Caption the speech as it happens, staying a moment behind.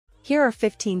Here are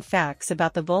 15 facts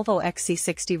about the Volvo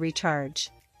XC60 Recharge.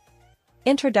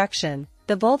 Introduction.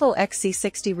 The Volvo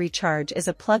XC60 Recharge is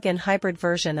a plug-in hybrid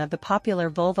version of the popular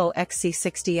Volvo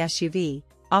XC60 SUV,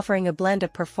 offering a blend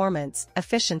of performance,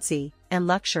 efficiency, and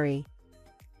luxury.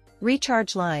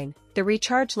 Recharge line. The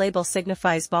Recharge label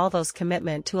signifies Volvo's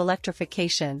commitment to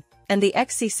electrification, and the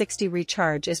XC60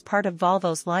 Recharge is part of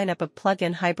Volvo's lineup of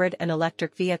plug-in hybrid and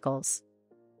electric vehicles.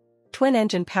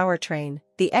 Twin-engine powertrain.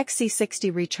 The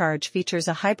XC60 Recharge features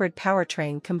a hybrid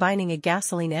powertrain combining a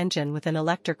gasoline engine with an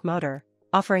electric motor,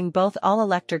 offering both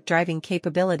all-electric driving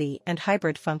capability and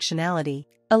hybrid functionality.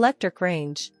 Electric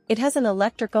range. It has an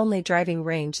electric-only driving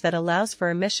range that allows for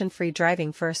emission-free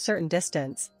driving for a certain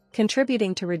distance,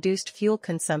 contributing to reduced fuel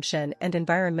consumption and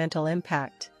environmental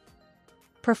impact.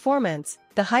 Performance.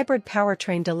 The hybrid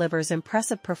powertrain delivers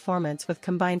impressive performance with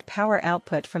combined power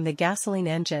output from the gasoline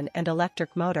engine and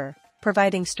electric motor,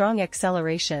 providing strong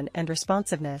acceleration and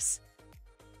responsiveness.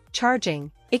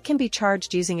 Charging. It can be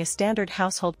charged using a standard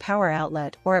household power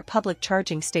outlet or at public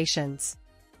charging stations.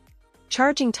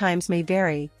 Charging times may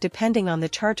vary, depending on the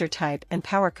charger type and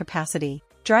power capacity.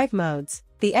 Drive modes.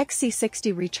 The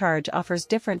XC60 Recharge offers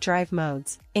different drive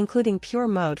modes, including pure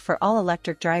mode for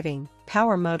all-electric driving,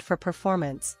 power mode for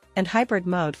performance, and hybrid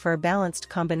mode for a balanced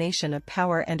combination of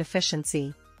power and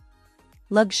efficiency.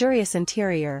 Luxurious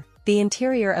interior. The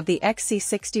interior of the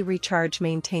XC60 Recharge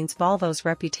maintains Volvo's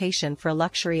reputation for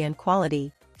luxury and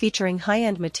quality, featuring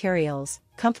high-end materials,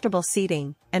 comfortable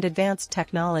seating, and advanced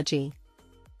technology.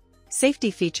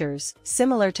 Safety features.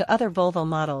 Similar to other Volvo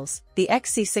models, the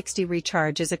XC60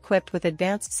 Recharge is equipped with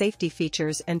advanced safety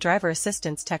features and driver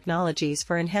assistance technologies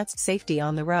for enhanced safety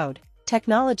on the road.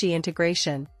 Technology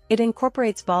integration. It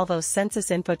incorporates Volvo's Sensus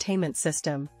infotainment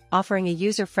system, offering a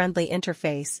user-friendly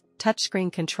interface,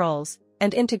 touchscreen controls,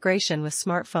 and integration with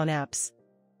smartphone apps.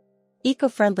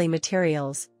 Eco-friendly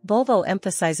materials. Volvo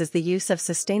emphasizes the use of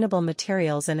sustainable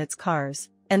materials in its cars,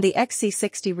 and the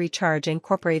XC60 Recharge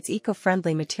incorporates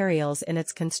eco-friendly materials in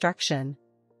its construction.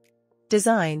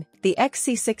 Design. The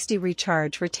XC60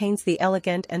 Recharge retains the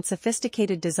elegant and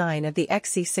sophisticated design of the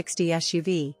XC60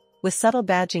 SUV, with subtle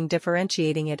badging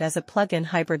differentiating it as a plug-in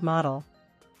hybrid model.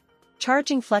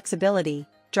 Charging flexibility.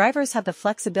 Drivers have the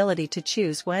flexibility to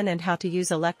choose when and how to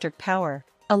use electric power,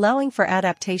 allowing for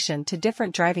adaptation to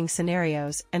different driving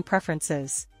scenarios and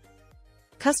preferences.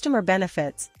 Customer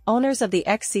benefits. Owners of the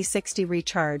XC60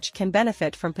 Recharge can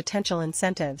benefit from potential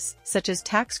incentives, such as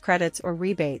tax credits or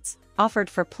rebates, offered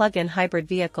for plug-in hybrid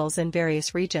vehicles in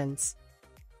various regions.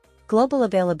 Global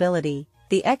availability.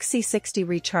 The XC60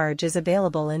 Recharge is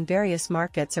available in various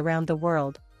markets around the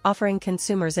world, offering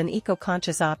consumers an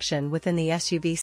eco-conscious option within the SUV